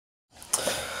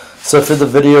So for the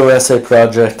video essay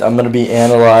project, I'm going to be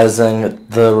analyzing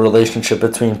the relationship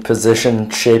between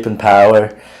position, shape, and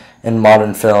power in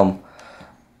modern film.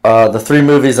 The three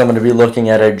movies I'm going to be looking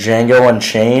at are Django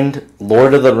Unchained,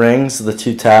 Lord of the Rings, The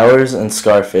Two Towers, and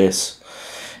Scarface.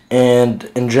 And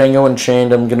in Django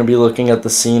Unchained, I'm going to be looking at the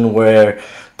scene where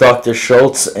Dr.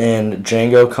 Schultz and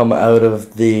Django come out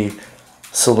of the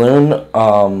saloon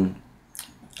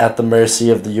at the mercy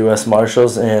of the U.S.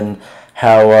 Marshals, and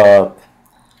how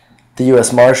the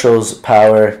U.S. Marshals'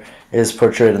 power is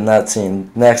portrayed in that scene.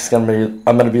 Next, I'm going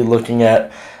to be looking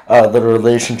at the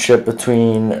relationship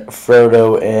between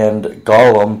Frodo and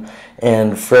Gollum,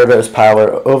 and Frodo's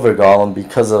power over Gollum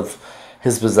because of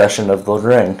his possession of the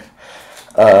ring.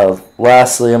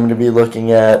 Lastly, I'm going to be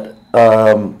looking at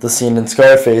the scene in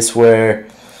Scarface where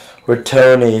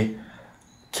Tony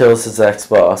kills his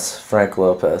ex-boss, Frank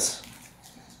Lopez.